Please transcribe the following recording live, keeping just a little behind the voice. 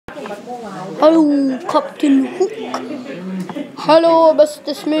Hello, Captain Hook. Hello,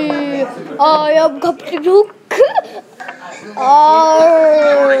 Mr. Smith. I am Captain Hook.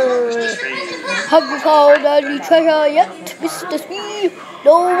 Have you found any treasure yet, Mr. Smith?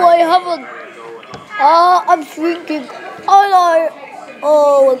 No, I haven't. I'm shrinking.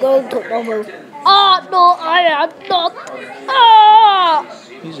 Oh, we're going to normal. No, I am not.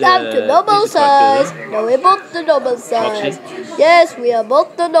 Down to normal size. No, we're both the normal size. Yes, we are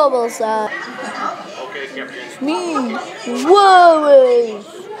both the normal size. Me, worries.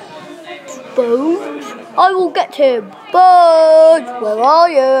 Bones, I will get him. Bones, where are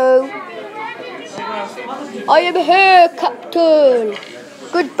you? I am here, Captain.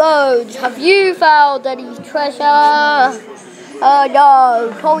 Good Bones, have you found any treasure?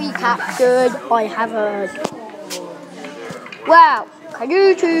 No, sorry, Captain, I haven't. Wow, can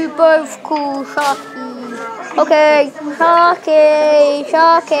you two both call Sharky? Okay, Sharky.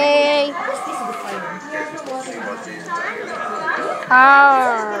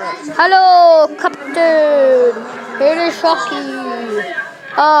 Hello, Captain. Here is Sharky.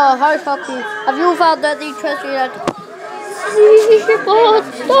 Hi, Sharky. Have you found any treasure yet? Sea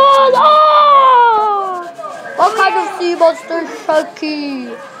monsters! What kind of sea monsters, Sharky?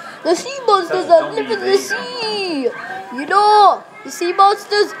 The sea monsters that live in the sea. You know, the sea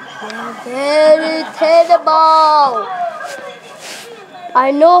monsters are very terrible.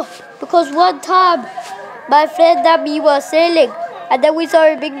 I know, because one time my friend and me were sailing, and then we saw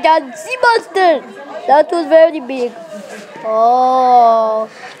a big giant sea monster. That was very big. Oh,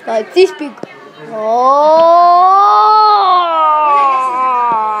 like this big. Oh,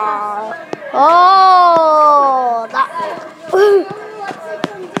 that big.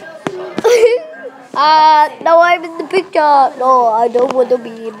 Now I'm in the picture. No, I don't want to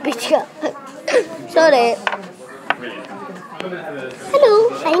be in the picture. Sorry. Hello,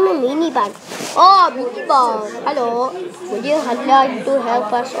 I'm a mini bag. Mini bag. Hello. Would you like to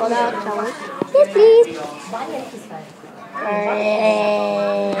help us on our account? Yes, please.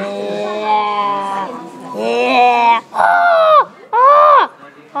 Yeah.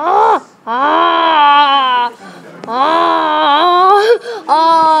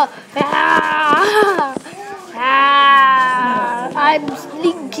 I'm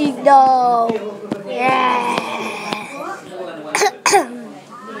slinking now. Yeah.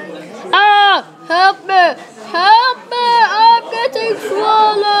 Help me! I'm getting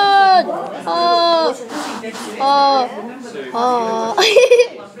swollen!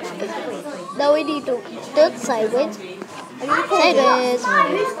 Now we need to turn sideways. Sideways.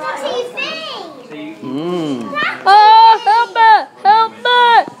 Help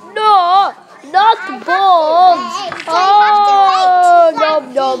me! No, not balls.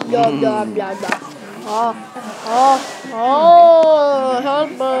 Nom.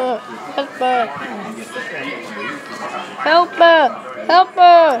 Help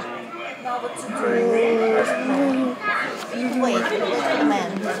me! Wait, man.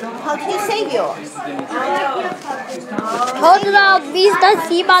 How can you save yours? Turn around, Mr.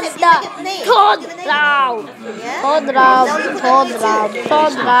 Sea Monster. Turn around.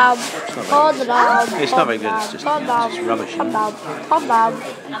 It's not very good, it's just rubbish. Turn down.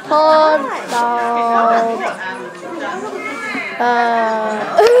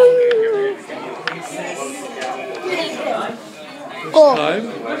 Go.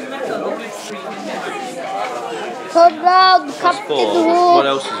 Turn round, Captain Hook. What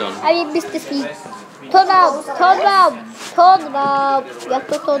else is on? I mean, Mr. Smith. Turn round. You have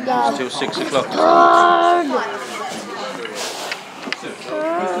to turn round. Till 6 o'clock. Turn.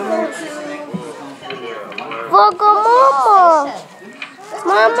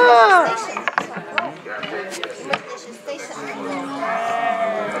 Mama.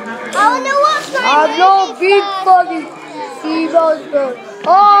 I'm no big funny sea monster. I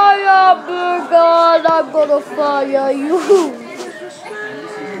am big and I'm gonna fire you.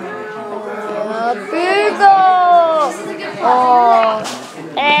 Bigger.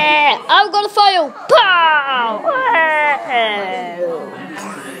 I'm gonna fire you. Pow!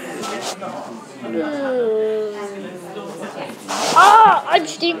 I'm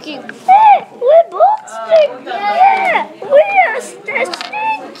stinking. We're both stinking. Yeah, we are stinking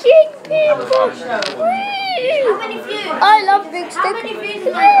people. I love big steak.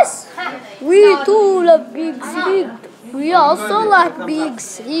 Yes, we too love big steak. We also like big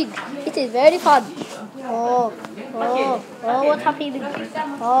steak. It is very fun. What's happening?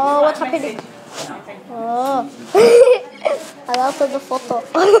 What's happening? I love the photo.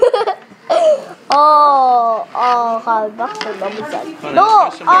 bakit 너무 sad. No,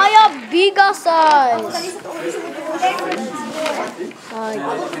 I am bigger size.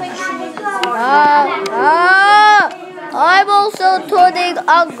 I'm also turning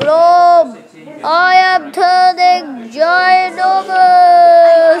a globe. I am turning ginormous.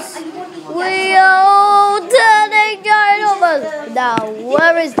 We are all turning ginormous. Now,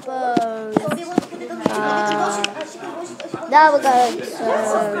 where is Buzz? Now we're going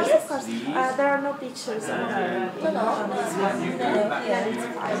to there are no pictures on her.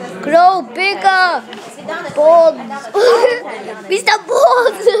 grow bigger. Bones. Mr.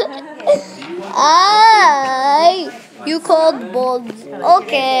 Bones. You called Bones.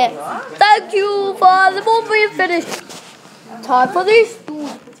 Okay. Thank you for the movie finished. Time for this.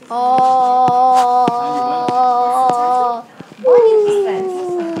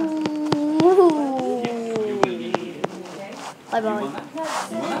 Bye bye.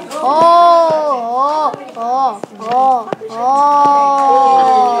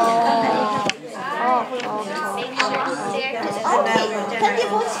 Can you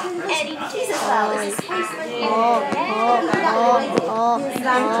watch Jesus flowers?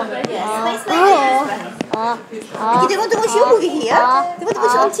 They want to watch your movie here? They want to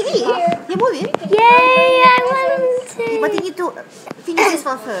watch on TV? Your movie? Yay, I want to. But you need to finish this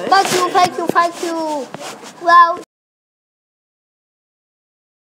one first. Thank you. Wow.